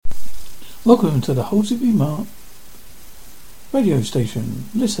Welcome to the Halsey Mark radio station.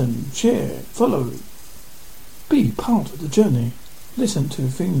 Listen, share, follow. Be part of the journey. Listen to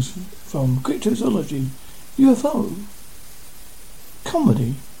things from cryptozoology, UFO,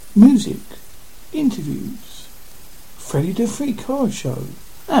 comedy, music, interviews, Freddy the Freak horror show,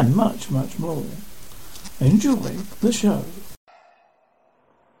 and much, much more. Enjoy the show.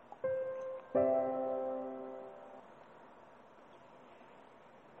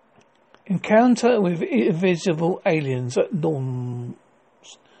 Encounter with invisible aliens at Nyons,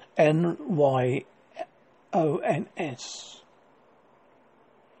 Nyons.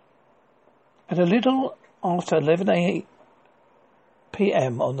 At a little after 11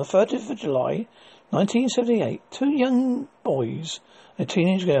 p.m. on the 30th of July, 1978, two young boys and a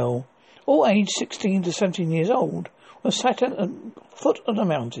teenage girl, all aged 16 to 17 years old, were sat at the foot of the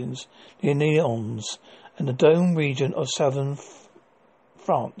mountains near Nyons in the Dome region of southern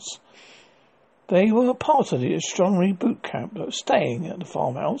France. They were part of the astronomy boot camp that was staying at the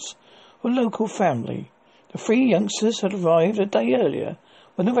farmhouse of a local family. The three youngsters had arrived a day earlier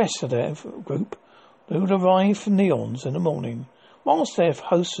when the rest of their group would arrive from Nyons in the morning. Whilst their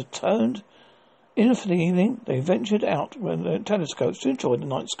hosts returned in for the evening, they ventured out with their telescopes to enjoy the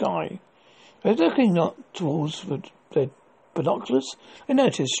night sky. As looking up towards their binoculars, they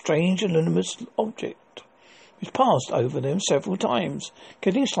noticed a strange and luminous object, which passed over them several times,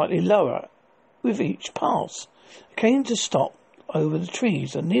 getting slightly lower with each pass. It came to stop over the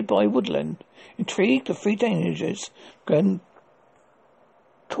trees and nearby woodland. Intrigued, the three teenagers ran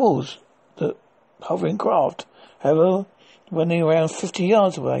towards the hovering craft. However, when they were around 50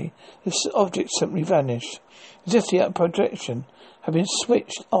 yards away, this object simply vanished, as if the projection had been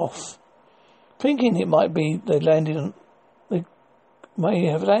switched off. Thinking it might be they may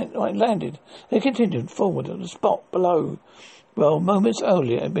have landed, they continued forward at the spot below. Well, moments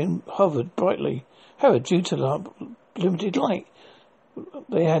earlier it had been hovered brightly. However, due to the limited light,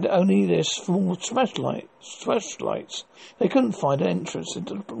 they had only their small flashlights. They couldn't find an entrance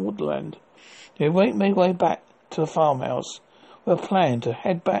into the woodland. They made way back to the farmhouse, with a plan to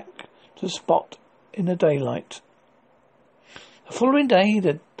head back to the spot in the daylight. The following day,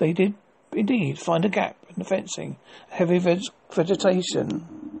 they did indeed find a gap in the fencing, heavy vegetation,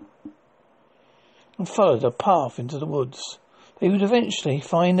 and followed a path into the woods. They would eventually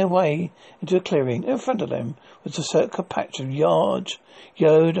find their way into a clearing. In front of them was a circular patch of yard,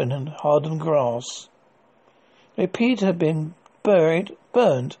 and hardened grass. It appeared to have been burned,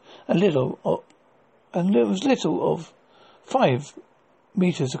 and there was little of 5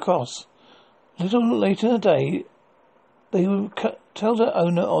 meters across. A little later in the day, they would tell the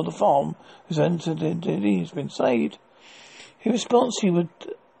owner of the farm, whose entity has been saved. In response, he would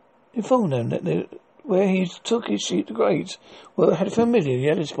inform them that where he took his sheep to graze had familiar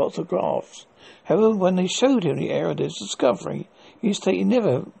yellow spots of grass. However, when they showed him the area of his discovery, he stated he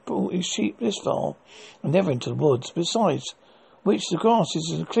never brought his sheep this far, and never into the woods. Besides which, the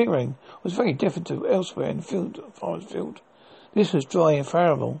grasses in the clearing was very different to elsewhere in the farmer's field. This was dry and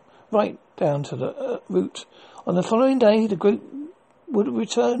fallow, right down to the root. On the following day, the group would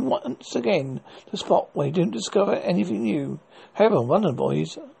return once again to the spot where they didn't discover anything new. However, one of the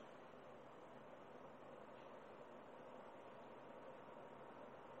boys,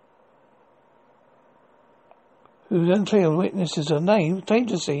 who was unclear witnesses of name, claimed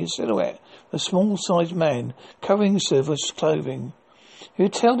to see a silhouette of a small-sized man covering silver clothing. He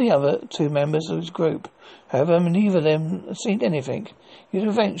would tell the other two members of his group. However, neither of them had seen anything. He would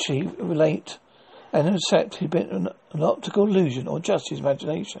eventually relate and accept he'd been an optical illusion or just his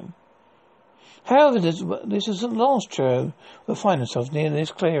imagination. However, this is the last trio will find themselves near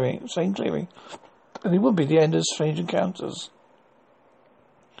this same clearing, and it would be the end of strange encounters.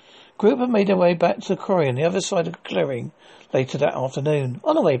 The group had made their way back to the quarry on the other side of the clearing later that afternoon.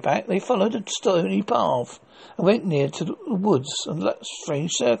 On the way back, they followed a stony path and went near to the woods and a strange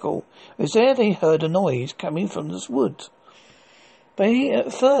circle. It was there they heard a noise coming from this wood. They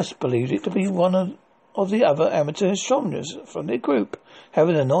at first believed it to be one of the other amateur astronomers from their group.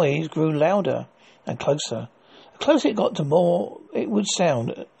 However, the noise grew louder and closer. The closer it got, the more it would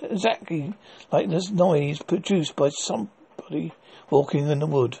sound exactly like the noise produced by somebody walking in the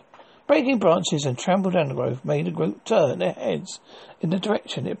wood. Breaking branches and trampled undergrowth made the group turn their heads in the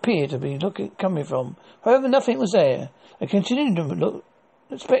direction it appeared to be coming from. However, nothing was there. They continued to look,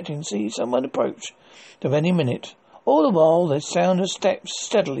 expecting to see someone approach them any minute. All the while, the sound of steps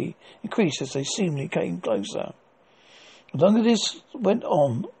steadily increased as they seemingly came closer. The longer this went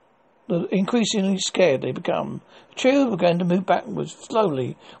on, the increasingly scared they become. The trio began to move backwards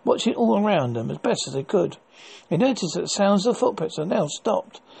slowly, watching all around them as best as they could. They noticed that the sounds of footprints had now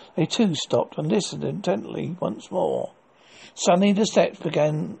stopped. They too stopped and listened intently once more. Suddenly the steps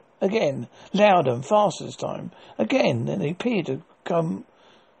began again, louder and faster this time. Again, then they appeared to come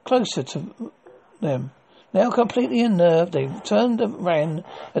closer to them. Now completely unnerved, they turned and ran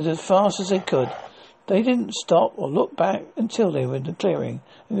as fast as they could. They didn't stop or look back until they were in the clearing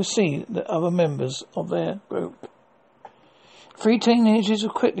and could see the other members of their group. 3 teenagers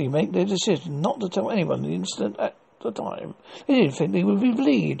would quickly make their decision not to tell anyone the incident at the time. They didn't think they would be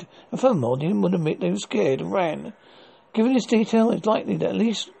believed, and furthermore, they didn't want to admit they were scared and ran. Given this detail, it's likely that at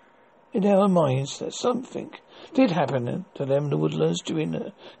least in their own minds that something did happen to them in the woodlands during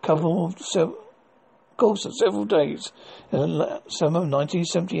a course of several days in the summer of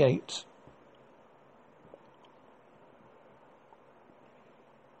 1978.